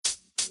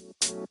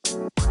Yoo-hoo!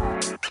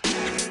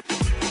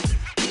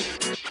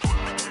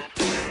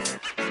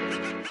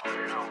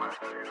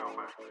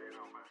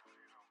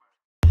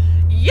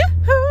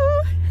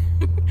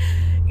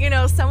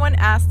 Someone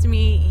asked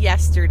me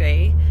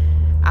yesterday,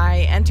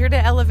 I entered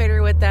an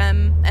elevator with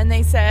them, and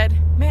they said,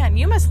 man,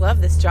 you must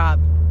love this job.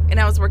 And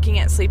I was working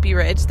at Sleepy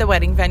Ridge, the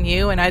wedding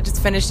venue, and I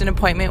just finished an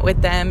appointment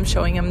with them,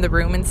 showing them the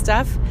room and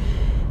stuff.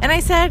 And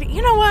I said,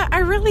 you know what? I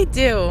really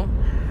do.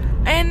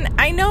 And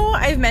I know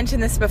I've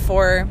mentioned this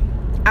before.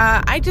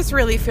 I just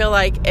really feel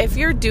like if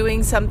you're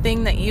doing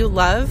something that you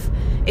love,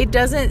 it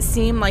doesn't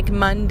seem like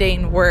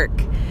mundane work.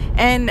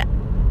 And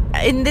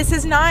this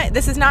is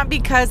not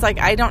because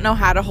I don't know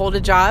how to hold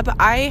a job.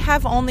 I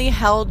have only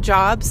held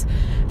jobs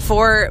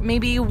for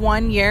maybe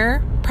 1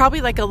 year,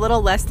 probably a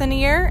little less than a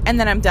year, and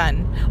then I'm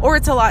done. Or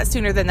it's a lot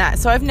sooner than that.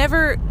 So I've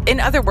never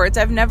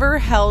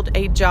held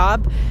a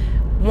job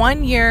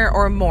 1 year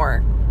or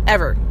more,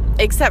 ever,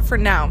 except for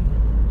now.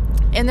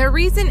 And the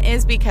reason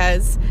is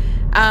because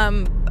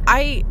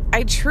I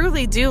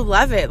truly do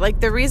love it.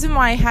 The reason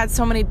why I had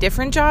so many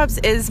different jobs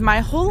is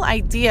my whole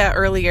idea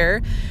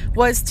earlier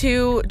was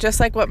to, just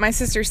like what my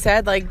sister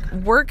said,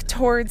 work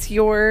towards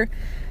your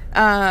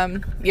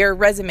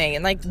resume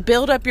and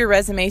build up your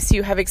resume so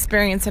you have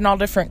experience in all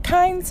different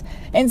kinds.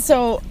 And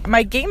so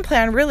my game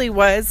plan really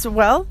was,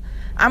 I'm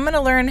going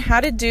to learn how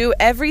to do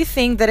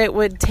everything that it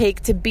would take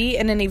to be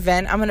in an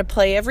event. I'm going to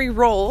play every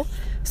role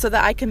so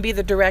that I can be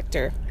the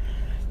director.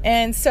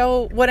 And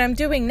so what I'm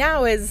doing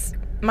now is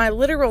my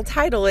literal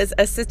title is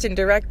assistant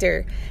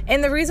director.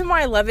 And the reason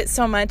why I love it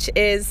so much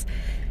is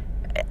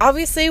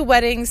obviously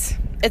weddings,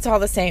 it's all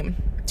the same.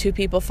 Two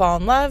people fall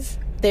in love.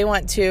 They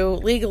want to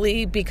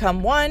legally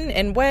become one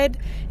and wed.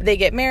 They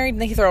get married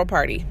and they throw a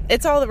party.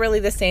 It's all really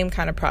the same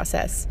kind of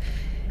process.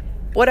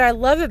 What I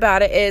love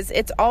about it is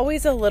it's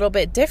always a little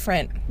bit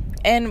different.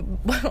 And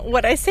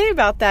what I say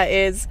about that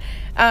is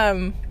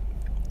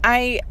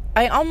I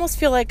almost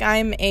feel like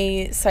I'm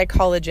a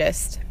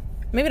psychologist.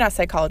 Maybe not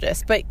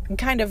psychologist, but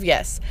kind of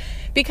yes.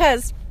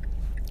 Because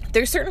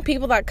there's certain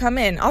people that come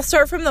in. I'll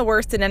start from the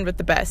worst and end with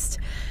the best.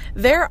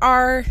 There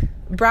are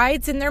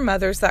brides and their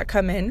mothers that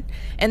come in,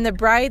 and the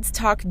brides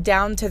talk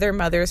down to their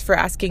mothers for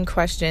asking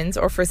questions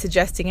or for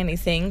suggesting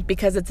anything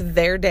because it's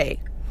their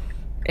day.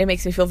 It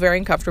makes me feel very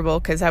uncomfortable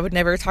because I would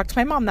never talk to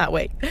my mom that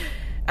way.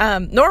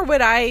 Nor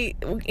would I.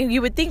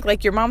 You would think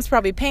your mom's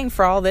probably paying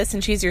for all this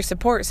and she's your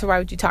support, so why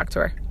would you talk to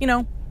her?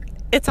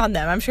 It's on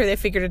them. I'm sure they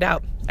figured it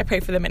out. I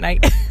pray for them at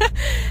night.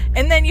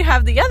 And then you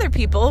have the other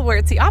people where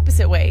it's the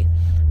opposite way,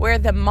 where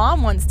the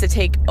mom wants to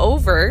take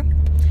over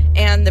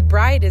and the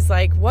bride is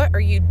like, what are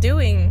you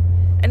doing?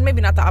 And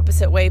maybe not the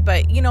opposite way,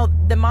 but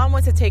the mom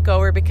wants to take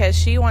over because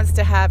she wants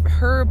to have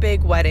her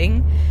big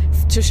wedding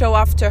to show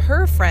off to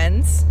her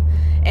friends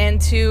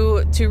and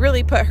to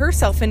really put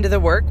herself into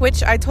the work,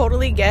 which I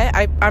totally get.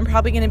 I'm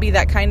probably going to be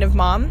that kind of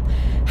mom.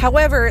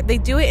 However, they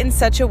do it in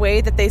such a way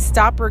that they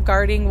stop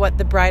regarding what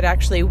the bride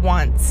actually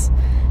wants.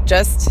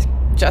 Just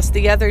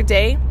the other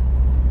day,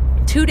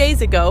 2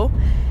 days ago,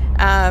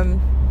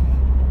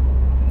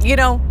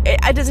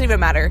 it doesn't even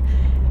matter.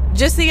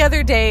 Just the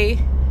other day,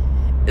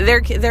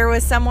 there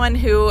was someone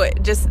who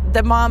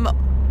the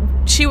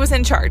mom, she was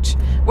in charge,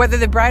 whether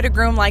the bride or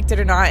groom liked it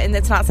or not, and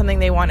it's not something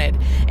they wanted.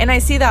 And I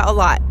see that a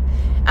lot.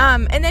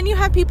 And then you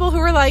have people who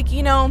are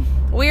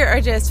we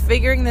are just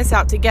figuring this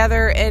out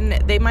together, and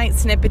they might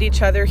snip at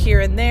each other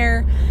here and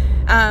there.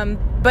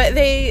 But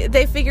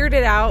they figured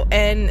it out,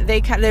 and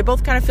they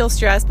both kind of feel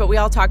stressed, but we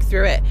all talk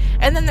through it.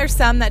 And then there's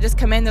some that just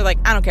come in, they're like,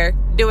 I don't care,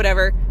 do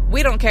whatever.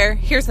 We don't care.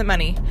 Here's the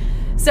money.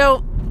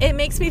 So it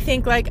makes me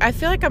think I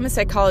feel like I'm a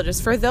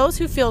psychologist. For those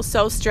who feel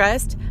so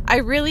stressed, I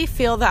really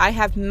feel that I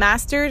have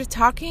mastered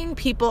talking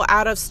people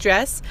out of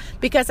stress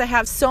because I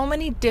have so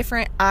many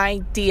different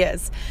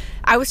ideas.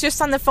 I was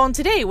just on the phone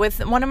today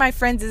with one of my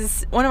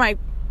friends,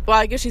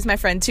 I guess she's my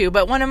friend too,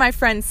 but one of my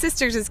friend's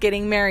sisters is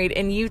getting married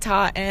in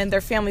Utah and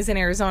their family's in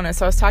Arizona.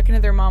 So I was talking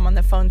to their mom on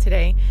the phone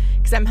today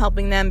because I'm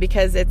helping them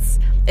because it's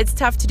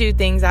tough to do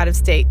things out of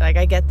state.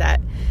 I get that.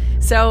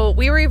 So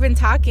we were even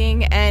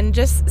talking and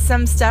just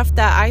some stuff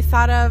that I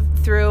thought of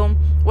through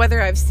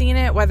whether I've seen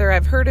it, whether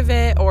I've heard of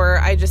it, or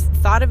I just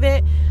thought of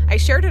it. I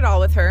shared it all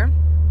with her.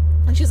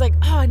 And she's like,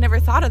 oh, I never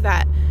thought of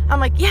that. I'm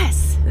like,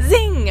 yes,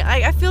 zing.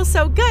 I feel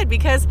so good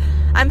because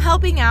I'm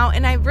helping out,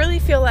 and I really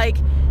feel like,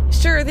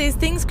 sure, these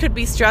things could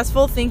be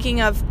stressful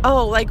thinking of,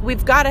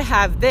 we've got to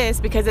have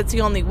this because it's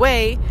the only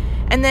way.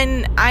 And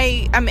then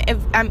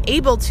I'm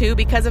able to,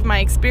 because of my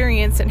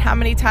experience and how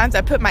many times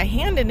I put my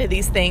hand into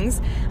these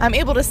things, I'm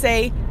able to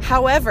say,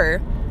 however,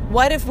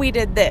 what if we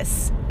did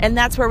this? And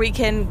that's where we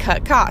can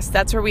cut costs.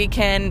 That's where we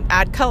can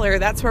add color.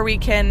 That's where we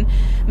can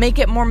make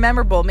it more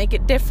memorable, make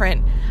it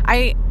different.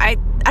 I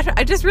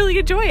just really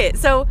enjoy it.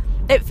 So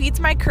it feeds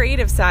my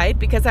creative side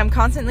because I'm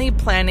constantly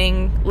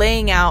planning,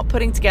 laying out,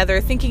 putting together,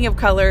 thinking of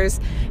colors,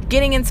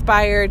 getting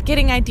inspired,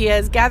 getting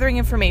ideas, gathering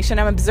information.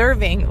 I'm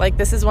observing.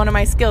 This is one of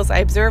my skills. I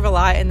observe a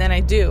lot and then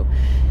I do.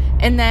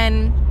 And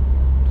then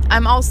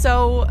I'm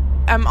also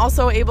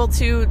able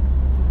to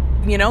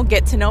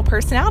get to know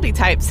personality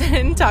types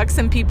and talk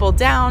some people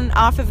down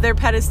off of their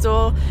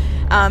pedestal,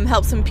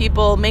 help some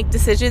people make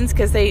decisions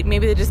because maybe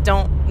they just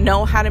don't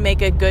know how to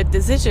make a good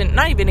decision.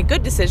 Not even a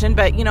good decision,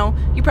 but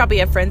you probably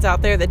have friends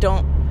out there that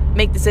don't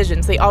make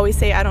decisions. They always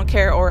say, I don't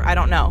care, or I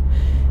don't know.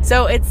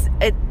 So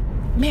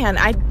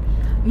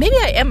maybe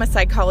I am a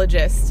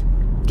psychologist.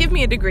 Give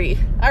me a degree.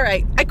 All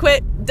right, I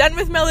quit. Done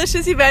with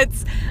malicious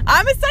events.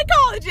 I'm a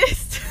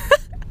psychologist.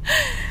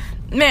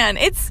 Man,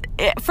 it's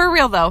for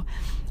real though.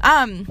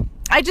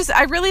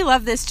 I really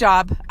love this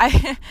job.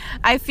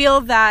 I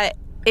feel that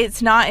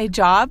it's not a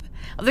job.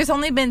 There's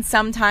only been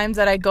some times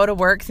that I go to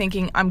work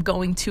thinking I'm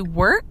going to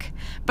work,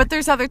 but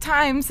there's other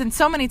times, and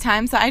so many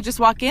times, that I just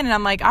walk in and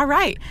I'm like, all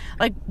right,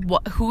 like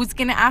who's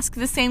going to ask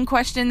the same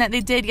question that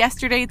they did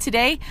yesterday,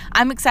 today?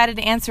 I'm excited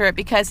to answer it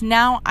because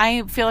now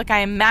I feel like I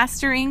am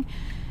mastering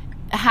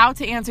how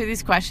to answer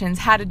these questions,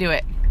 how to do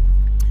it.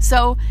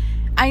 So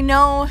I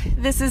know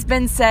this has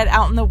been said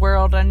out in the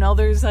world. I know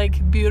there's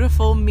like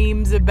beautiful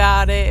memes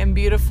about it and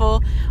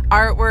beautiful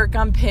artwork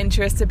on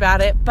Pinterest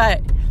about it,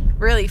 but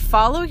really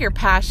follow your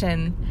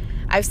passion.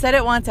 I've said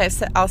it once,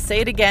 I'll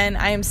say it again.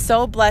 I am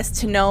so blessed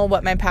to know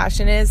what my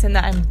passion is and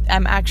that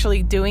I'm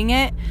actually doing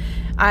it.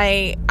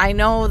 I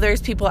know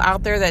there's people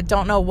out there that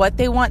don't know what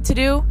they want to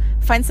do.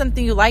 Find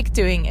something you like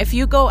doing. If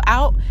you go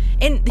out,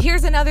 and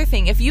here's another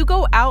thing, if you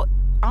go out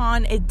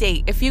on a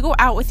date, if you go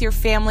out with your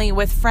family,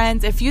 with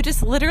friends, if you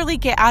just literally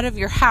get out of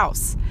your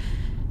house,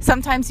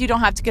 sometimes you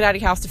don't have to get out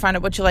of your house to find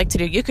out what you like to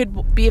do. You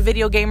could be a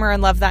video gamer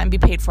and love that and be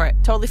paid for it.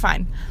 Totally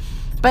fine.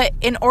 But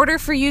in order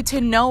for you to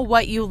know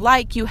what you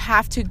like, you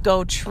have to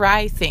go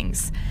try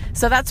things.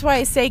 So that's why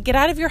I say get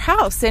out of your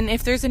house. And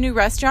if there's a new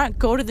restaurant,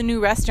 go to the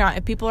new restaurant.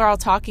 If people are all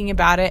talking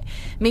about it,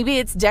 maybe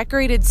it's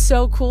decorated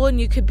so cool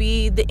and you could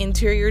be the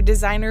interior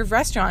designer of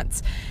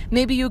restaurants.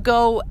 Maybe you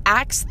go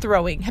axe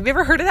throwing. Have you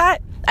ever heard of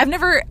that?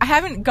 I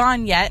haven't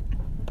gone yet,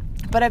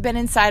 but I've been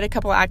inside a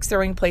couple axe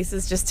throwing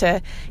places just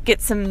to get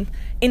some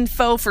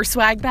info for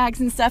swag bags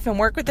and stuff and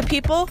work with the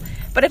people.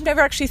 But I've never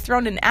actually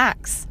thrown an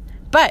axe.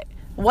 But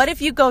what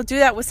if you go do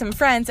that with some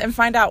friends and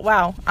find out,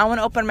 wow, I want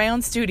to open my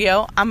own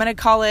studio. I'm going to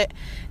call it,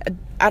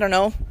 I don't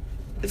know,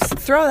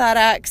 Throw That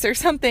Axe or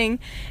something.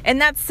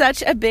 And that's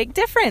such a big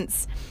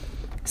difference.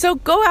 So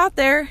go out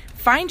there,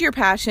 find your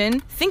passion,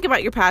 think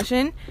about your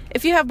passion.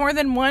 If you have more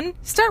than one,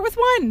 start with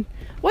one.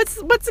 What's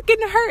it going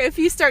to hurt if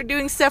you start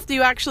doing stuff that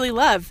you actually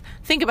love?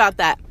 Think about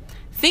that.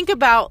 Think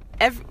about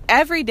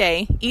every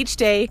day, each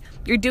day,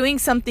 you're doing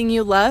something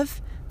you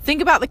love.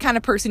 Think about the kind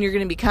of person you're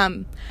going to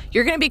become.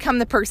 You're going to become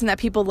the person that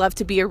people love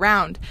to be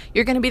around.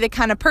 You're going to be the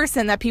kind of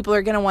person that people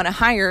are going to want to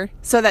hire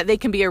so that they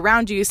can be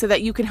around you so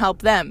that you can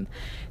help them.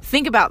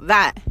 Think about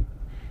that.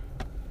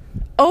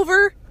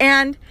 Over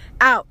and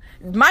out.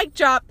 Mic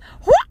drop.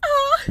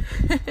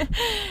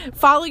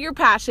 Follow your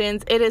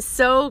passions. It is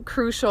so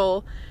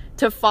crucial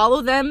to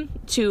follow them,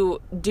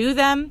 to do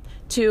them,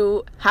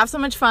 to have so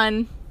much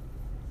fun.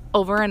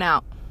 Over and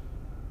out.